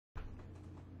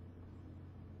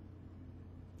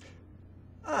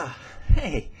Ah,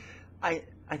 hey, I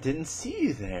didn't see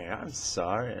you there. I'm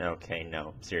sorry. Okay,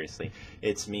 no, seriously,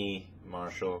 it's me,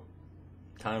 Marshall.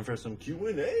 Time for some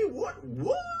Q&A. What?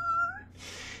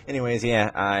 Anyways,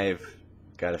 yeah, I've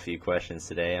got a few questions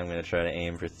today. I'm gonna try to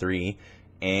aim for three.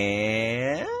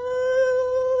 And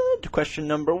question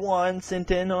number one,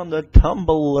 sent in on the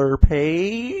Tumblr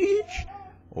page.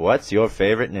 What's your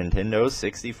favorite Nintendo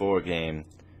 64 game?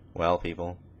 Well,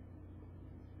 people,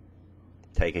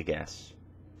 take a guess.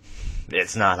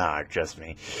 It's not hard, trust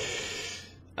me.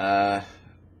 They're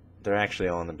actually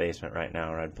all in the basement right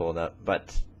now, or I'd pull it up,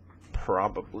 but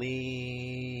probably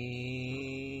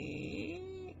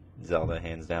Zelda,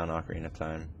 hands down, Ocarina of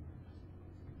Time.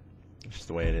 It's just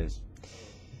the way it is.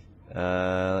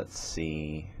 Let's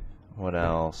see. What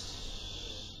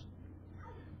else?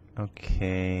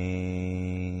 Okay.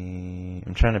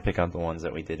 I'm trying to pick out the ones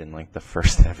that we did in like the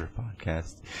first ever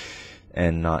podcast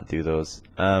and not do those.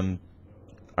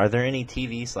 Are there any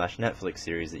TV/Netflix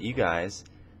series that you guys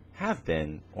have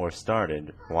been or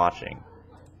started watching?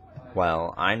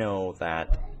 Well, I know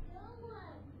that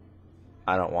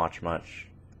I don't watch much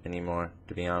anymore,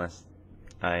 to be honest.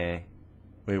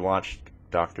 We watched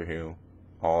Doctor Who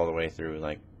all the way through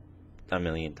like a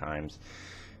million times,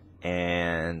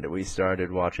 and we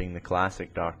started watching the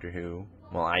classic Doctor Who.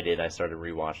 Well, I did. I started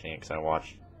rewatching it because I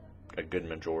watched a good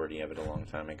majority of it a long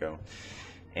time ago.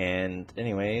 And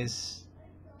anyways,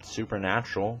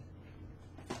 Supernatural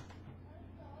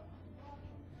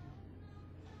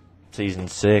season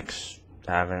 6.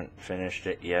 Haven't finished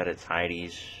it yet. It's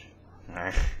Heidi's.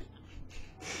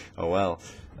 Oh well.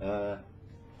 Come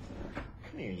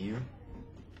here, you.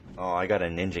 Oh, I got a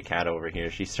ninja cat over here.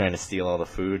 She's trying to steal all the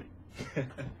food.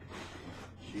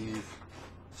 She's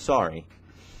sorry.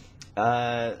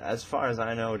 As far as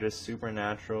I know, just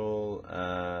Supernatural,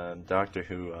 Doctor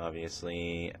Who,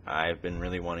 obviously. I've been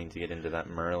really wanting to get into that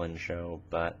Merlin show,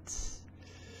 but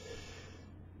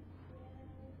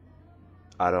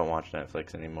I don't watch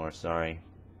Netflix anymore, sorry.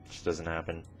 It just doesn't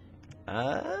happen.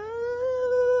 I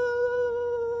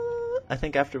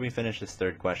think after we finish this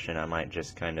third question, I might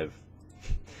just kind of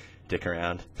dick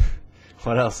around.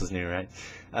 What else is new, right?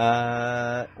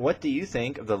 What do you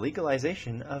think of the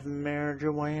legalization of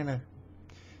marijuana?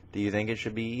 Do you think it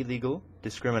should be illegal,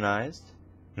 discriminized,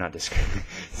 not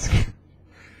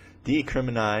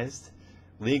decriminized,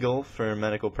 legal for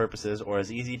medical purposes, or as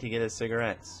easy to get as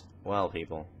cigarettes? Well,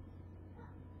 people.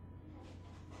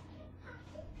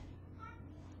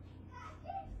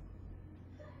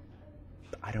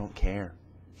 I don't care.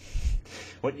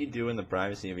 What you do in the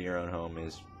privacy of your own home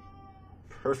is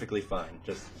perfectly fine.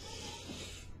 Just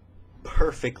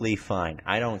perfectly fine.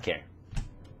 I don't care.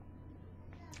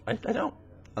 I don't.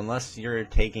 Unless you're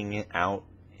taking it out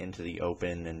into the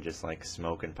open and just like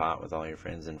smoking pot with all your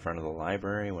friends in front of the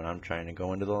library when I'm trying to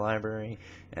go into the library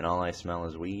and all I smell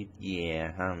is weed,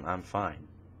 yeah, I'm fine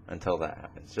until that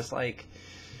happens. Just like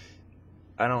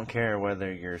I don't care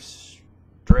whether you're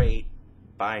straight,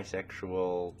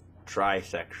 bisexual,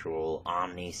 trisexual,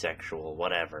 omnisexual,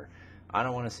 whatever. I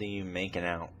don't want to see you making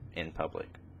out in public.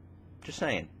 Just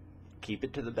saying. Keep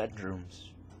it to the bedrooms.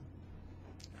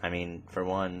 I mean, for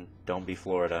one, don't be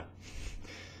Florida.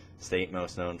 State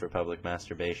most known for public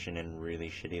masturbation and really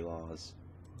shitty laws.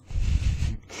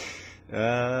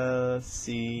 Let's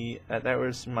see. That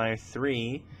was my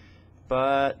 3.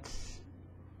 But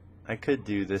I could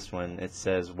do this one. It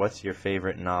says, what's your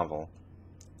favorite novel?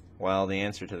 Well, the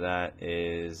answer to that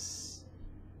is,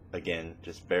 again,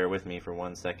 just bear with me for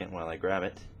 1 second while I grab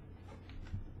it.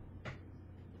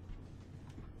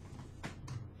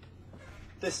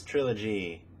 This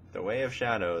trilogy, The Way of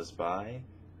Shadows by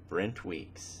Brent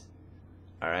Weeks.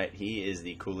 Alright, he is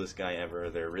the coolest guy ever.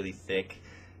 They're really thick.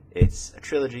 It's a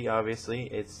trilogy, obviously.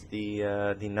 It's the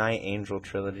Night Angel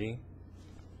trilogy.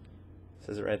 It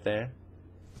says it right there.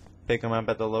 Pick them up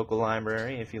at the local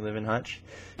library if you live in Hutch,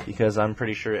 because I'm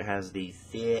pretty sure it has the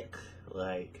thick,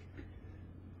 like,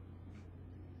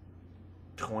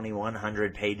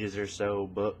 2,100 pages or so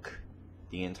book.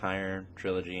 The entire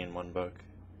trilogy in one book.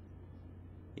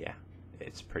 Yeah,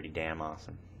 it's pretty damn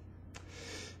awesome.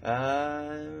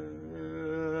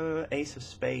 Ace of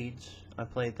Spades. I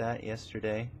played that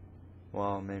yesterday.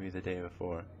 Well, maybe the day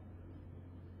before.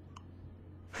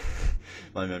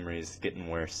 My memory is getting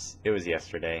worse. It was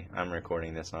yesterday. I'm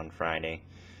recording this on Friday.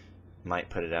 Might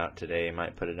put it out today,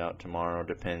 might put it out tomorrow,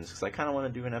 depends. Because I kind of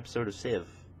want to do an episode of Civ.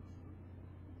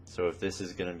 So if this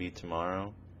is going to be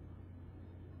tomorrow,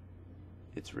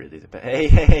 it's really the best.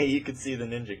 Hey, you can see the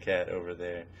ninja cat over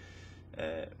there.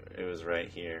 It was right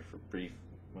here for a brief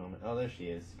moment. Oh, there she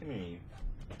is. Come here, you.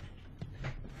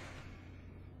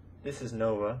 This is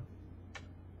Nova.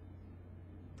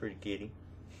 Pretty kitty.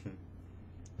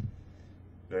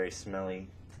 Very smelly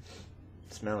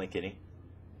kitty.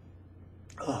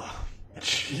 Oh,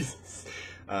 Jesus.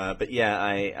 But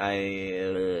yeah,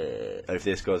 if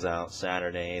this goes out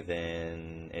Saturday,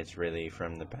 then it's really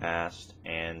from the past,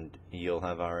 and you'll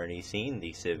have already seen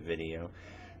the Civ video.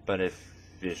 But if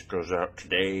this goes out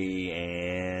today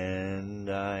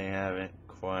and I haven't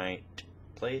quite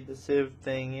played the Civ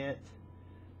thing yet,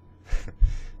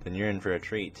 then you're in for a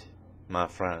treat, my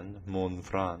friend, mon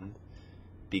friend,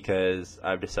 because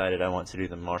I've decided I want to do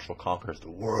the Marshall Conquers the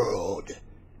World.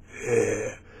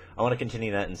 Yeah. I want to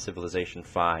continue that in Civilization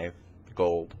 5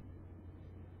 Gold.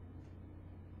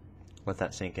 Let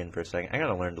that sink in for a second. I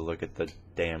gotta learn to look at the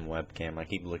damn webcam. I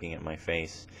keep looking at my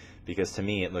face, because to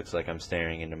me it looks like I'm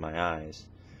staring into my eyes.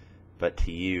 But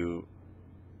to you,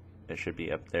 it should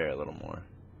be up there a little more.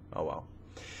 Oh well.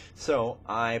 So,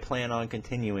 I plan on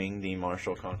continuing the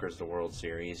Marshall Conquers the World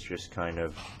series, just kind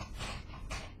of,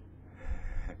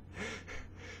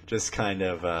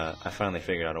 I finally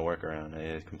figured out a workaround,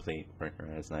 a complete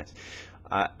workaround. It's nice.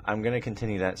 I'm going to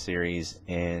continue that series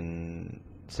in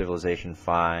Civilization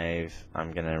 5.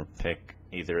 I'm going to pick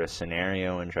either a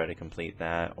scenario and try to complete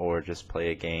that, or just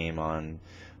play a game on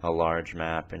a large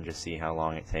map and just see how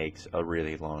long it takes. A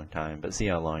really long time, but see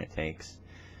how long it takes.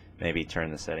 Maybe turn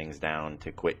the settings down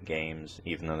to quit games,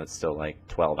 even though that's still like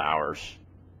 12 hours.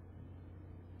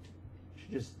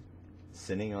 Just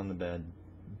sitting on the bed,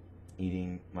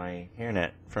 eating my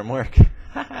hairnet from work.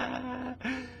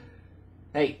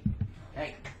 Hey,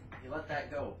 you let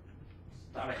that go.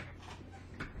 Stop it.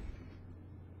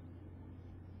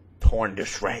 Torn to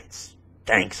shreds.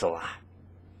 Thanks a lot.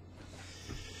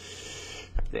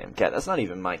 Damn cat, that's not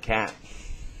even my cat.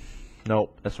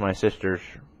 Nope, that's my sister's.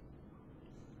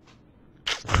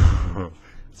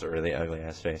 It's a really ugly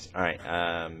ass face. Alright,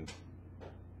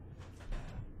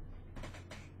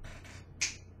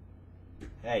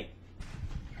 hey.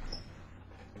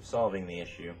 I'm solving the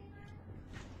issue.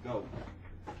 Go.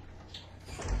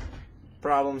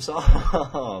 Problem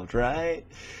solved, right?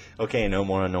 Okay, no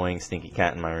more annoying stinky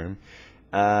cat in my room.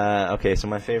 Okay, so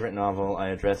my favorite novel, I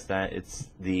addressed that. It's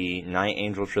the Night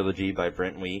Angel trilogy by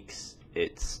Brent Weeks.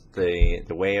 It's the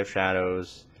Way of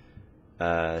Shadows,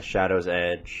 Shadow's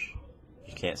Edge.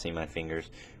 You can't see my fingers.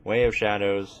 Way of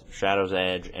Shadows, Shadow's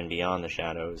Edge, and Beyond the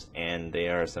Shadows, and they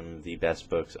are some of the best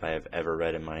books I have ever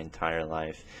read in my entire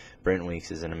life. Brent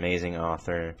Weeks is an amazing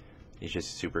author. He's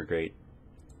just super great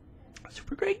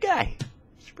guy.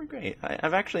 Super great.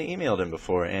 I've actually emailed him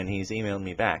before, and he's emailed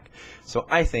me back. So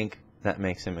I think that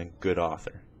makes him a good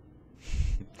author.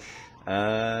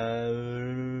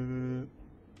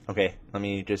 Okay, let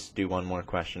me just do one more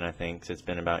question, I think, 'cause it's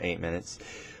been about 8 minutes.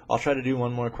 I'll try to do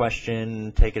one more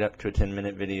question, take it up to a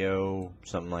 10-minute video,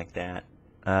 something like that.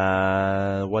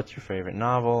 What's your favorite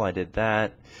novel? I did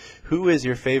that. Who is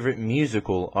your favorite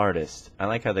musical artist? I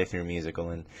like how they threw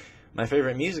musical in. My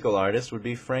favorite musical artist would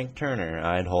be Frank Turner.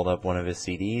 I'd hold up one of his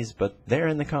CDs, but they're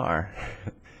in the car.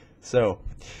 So,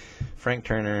 Frank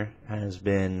Turner has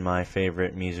been my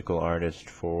favorite musical artist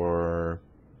for,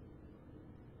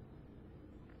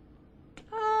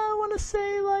 I want to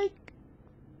say, like,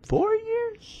 4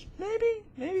 years,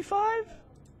 maybe 5,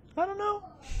 I don't know.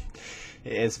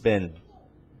 It's been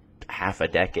half a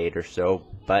decade or so,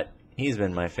 but he's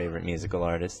been my favorite musical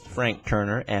artist. Frank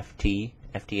Turner,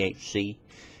 FTHC.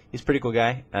 He's a pretty cool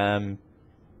guy.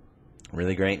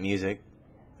 Really great music.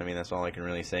 I mean, that's all I can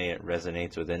really say. It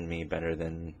resonates within me better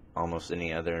than almost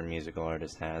any other musical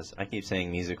artist has. I keep saying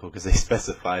musical because they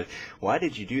specified. Why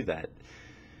did you do that?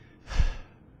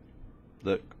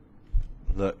 Look.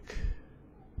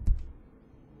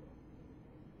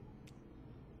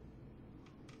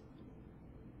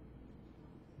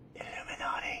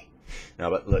 Illuminati. No,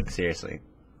 but look, seriously.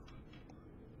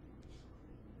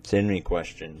 Send me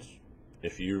questions.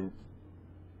 If you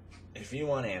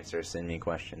want answers, send me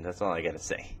questions. That's all I gotta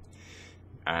say.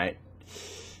 Alright?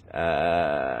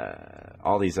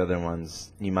 All these other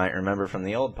ones you might remember from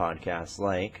the old podcast,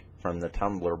 like from the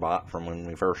Tumblr bot from when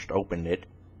we first opened it.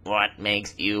 What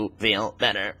makes you feel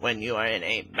better when you are in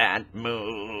a bad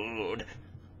mood?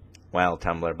 Well,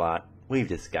 Tumblr bot, we've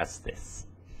discussed this.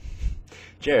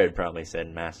 Jared probably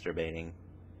said masturbating.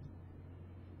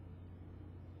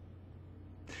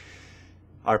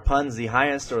 Are puns the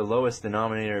highest or lowest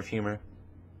denominator of humor?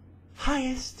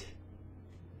 Highest.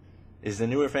 Is the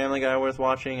newer Family Guy worth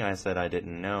watching? I said I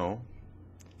didn't know.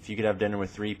 If you could have dinner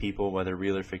with 3 people, whether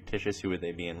real or fictitious, who would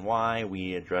they be and why?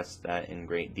 We addressed that in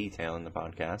great detail in the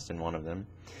podcast, in one of them.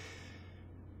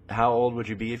 How old would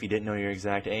you be if you didn't know your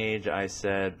exact age? I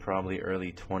said probably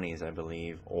early 20s, I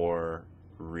believe, or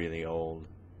really old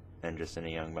and just in a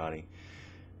young body.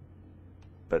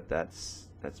 but that's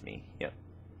me. Yep.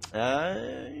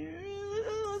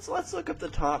 Let's look up the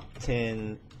top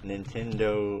 10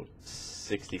 Nintendo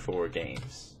 64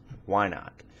 games. Why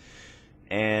not?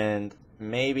 And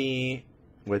maybe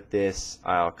with this,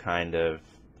 I'll kind of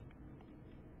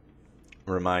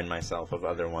remind myself of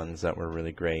other ones that were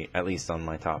really great, at least on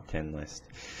my top 10 list.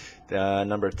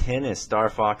 Number 10 is Star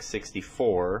Fox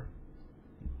 64.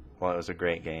 Well, it was a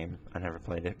great game. I never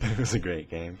played it, but it was a great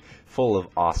game. Full of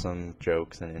awesome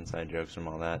jokes and inside jokes from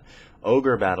all that.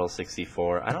 Ogre Battle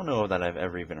 64. I don't know that I've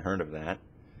ever even heard of that.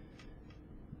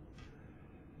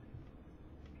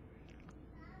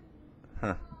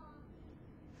 Huh.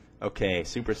 Okay,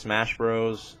 Super Smash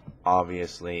Bros.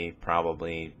 Obviously,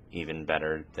 probably even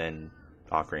better than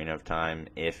Ocarina of Time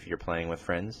if you're playing with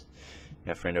friends. You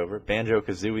have a friend over.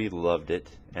 Banjo-Kazooie, loved it,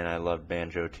 and I loved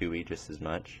Banjo-Tooie just as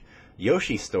much.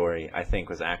 Yoshi Story, I think,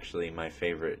 was actually my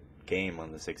favorite game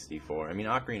on the 64. I mean,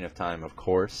 Ocarina of Time, of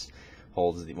course,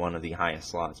 holds one of the highest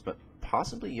slots, but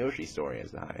possibly Yoshi Story is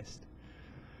the highest.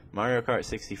 Mario Kart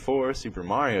 64, Super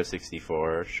Mario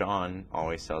 64. Sean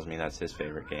always tells me that's his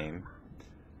favorite game.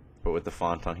 But with the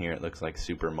font on here, it looks like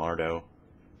Super Mardo.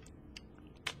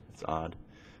 It's odd.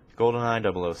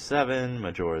 GoldenEye 007,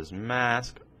 Majora's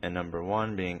Mask, and number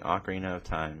 1 being Ocarina of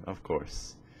Time, of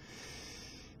course.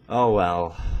 Oh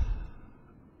well.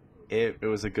 It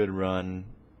was a good run.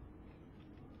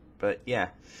 But yeah,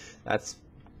 that's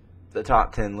the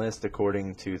top 10 list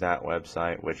according to that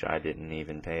website, which I didn't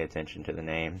even pay attention to the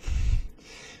name.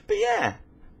 But yeah,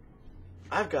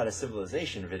 I've got a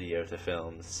Civilization video to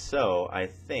film, so I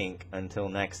think until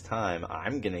next time,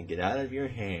 I'm gonna get out of your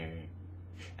hair.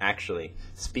 Actually,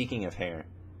 speaking of hair,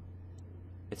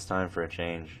 it's time for a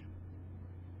change.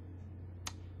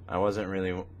 I wasn't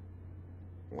really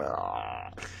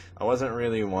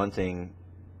wanting...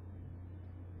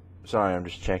 Sorry, I'm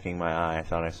just checking my eye. I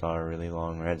thought I saw a really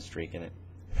long red streak in it.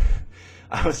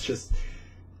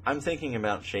 I'm thinking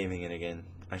about shaving it again.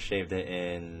 I shaved it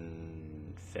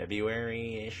in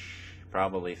February-ish,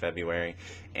 probably February,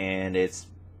 and it's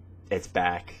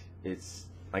back. It's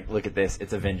like, look at this.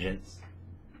 It's a vengeance.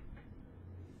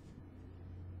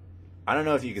 I don't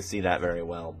know if you can see that very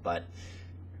well, but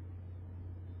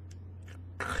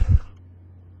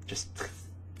just,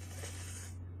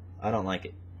 I don't like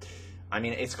it. I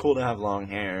mean, it's cool to have long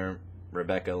hair.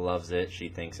 Rebecca loves it. She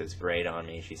thinks it's great on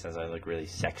me. She says I look really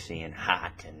sexy and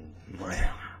hot and,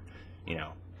 you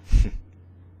know,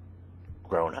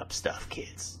 grown-up stuff,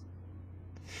 kids.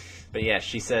 But yeah,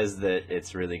 she says that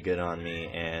it's really good on me,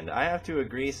 and I have to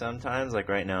agree sometimes. Like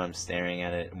right now I'm staring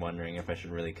at it and wondering if I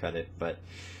should really cut it, but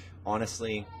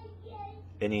honestly,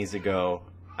 it needs to go.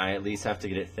 I at least have to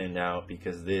get it thinned out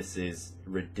because this is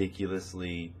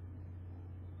ridiculously...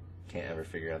 Can't ever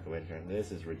figure out the way to turn.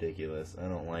 This is ridiculous. I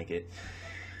don't like it.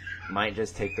 Might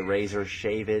just take the razor,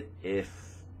 shave it. If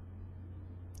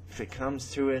it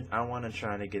comes to it, I want to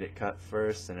try to get it cut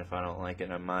first, and if I don't like it,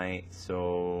 I might.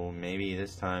 So maybe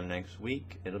this time next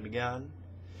week, it'll be gone.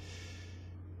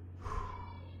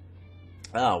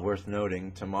 Worth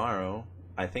noting, tomorrow,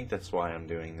 I think that's why I'm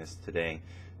doing this today.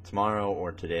 Tomorrow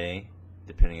or today,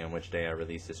 depending on which day I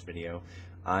release this video,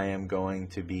 I am going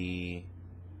to be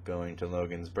going to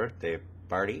Logan's birthday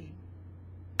party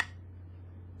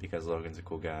because Logan's a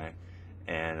cool guy,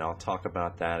 and I'll talk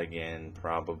about that again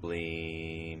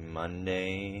probably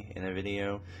Monday in a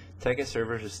video. Tekkit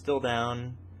servers is still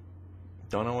down.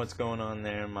 Don't know what's going on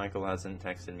there. Michael hasn't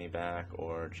texted me back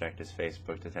or checked his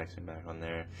Facebook to text me back on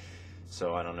there,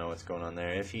 so I don't know what's going on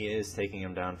there. If he is taking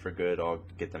him down for good, I'll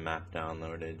get the map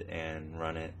downloaded and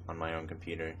run it on my own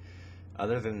computer.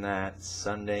 Other than that,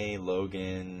 Sunday,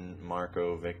 Logan,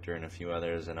 Marco, Victor, and a few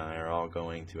others and I are all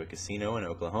going to a casino in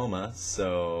Oklahoma,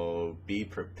 so be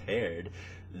prepared.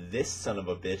 This son of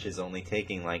a bitch is only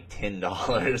taking like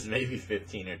 $10, maybe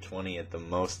 15 or 20 at the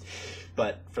most,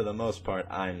 but for the most part,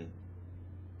 I'm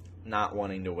not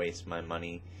wanting to waste my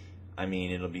money. I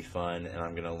mean, it'll be fun, and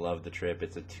I'm going to love the trip.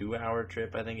 It's a 2-hour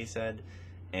trip, I think he said,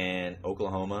 and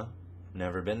Oklahoma...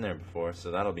 Never been there before,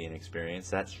 so that'll be an experience.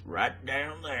 That's right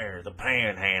down there, the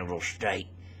Panhandle State.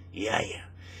 Yeah.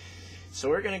 So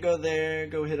we're going to go there,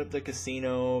 go hit up the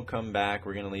casino, come back.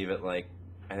 We're going to leave at like,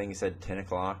 I think he said 10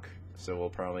 o'clock. So we'll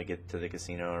probably get to the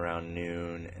casino around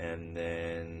noon, and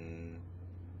then...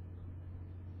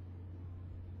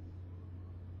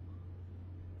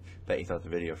 Bet you thought the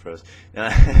video froze.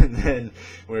 And then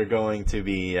we're going to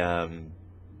be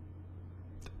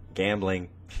gambling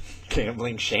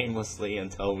shamelessly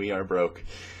until we are broke,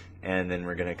 and then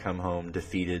we're going to come home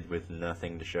defeated with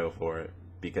nothing to show for it,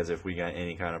 because if we got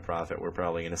any kind of profit, we're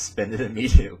probably going to spend it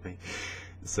immediately.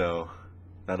 So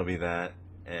that'll be that,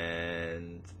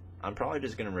 and I'm probably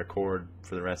just going to record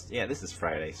for the rest. Yeah, this is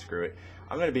Friday. Screw it.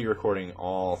 I'm going to be recording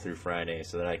all through Friday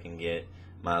so that I can get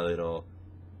my little.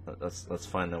 Let's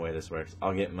find the way this works.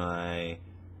 I'll get my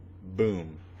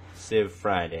boom Civ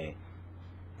Friday,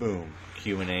 boom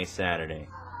Q&A Saturday,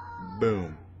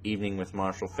 boom Evening with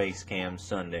Marshall Facecam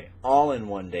Sunday, all in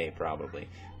one day probably.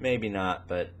 Maybe not,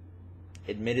 but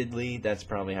admittedly, that's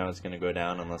probably how it's going to go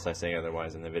down unless I say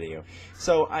otherwise in the video.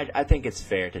 So I think it's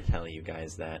fair to tell you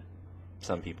guys that.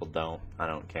 Some people don't. I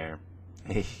don't care.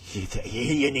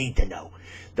 You need to know.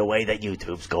 The way that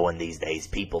YouTube's going these days,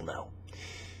 people know.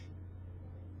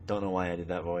 Don't know why I did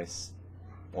that voice.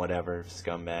 Whatever.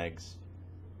 Scumbags.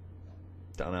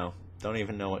 Don't know. Don't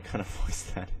even know what kind of voice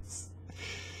that is.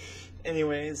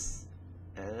 Anyways,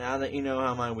 now that you know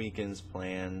how my weekend's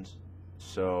planned,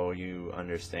 so you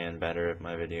understand better if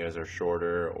my videos are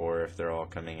shorter or if they're all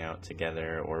coming out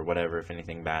together or whatever, if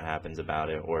anything bad happens about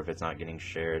it or if it's not getting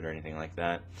shared or anything like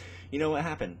that. You know what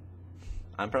happened.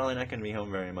 I'm probably not going to be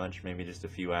home very much, maybe just a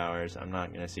few hours. I'm not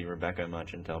going to see Rebecca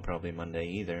much until probably Monday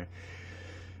either,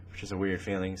 which is a weird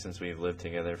feeling since we've lived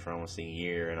together for almost a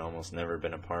year and almost never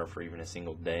been apart for even a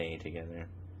single day together.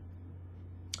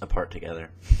 Apart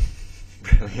together.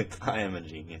 Brilliant. I am a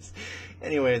genius.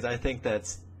 Anyways, I think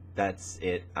that's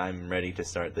it. I'm ready to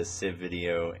start this Civ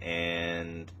video,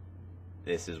 and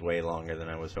this is way longer than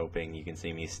I was hoping. You can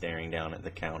see me staring down at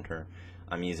the counter.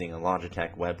 I'm using a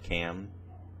Logitech webcam.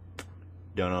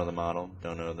 Don't know the model,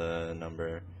 don't know the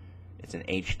number. It's an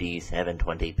HD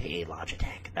 720p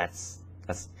Logitech. That's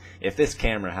if this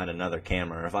camera had another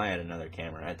camera, or if I had another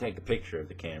camera, I'd take a picture of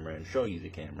the camera and show you the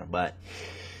camera, but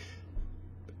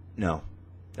no.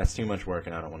 That's too much work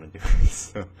and I don't want to do it.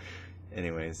 So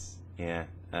anyways, yeah.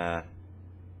 Time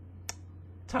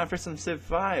for some Civ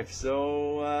 5.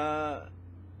 So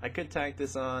I could tag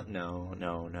this on. No,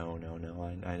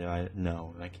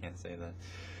 I can't say that.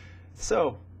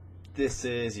 So this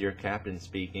is your captain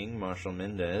speaking, Marshall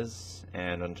Mendez,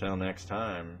 and until next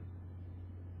time,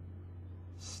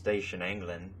 Station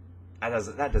England.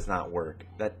 That does not work.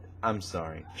 I'm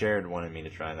sorry. Jared wanted me to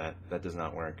try that. That does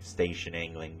not work. Station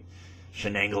Angling.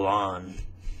 Shenangle on.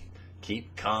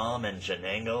 Keep calm and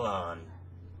shenangle on.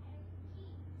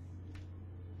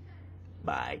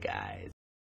 Bye, guys.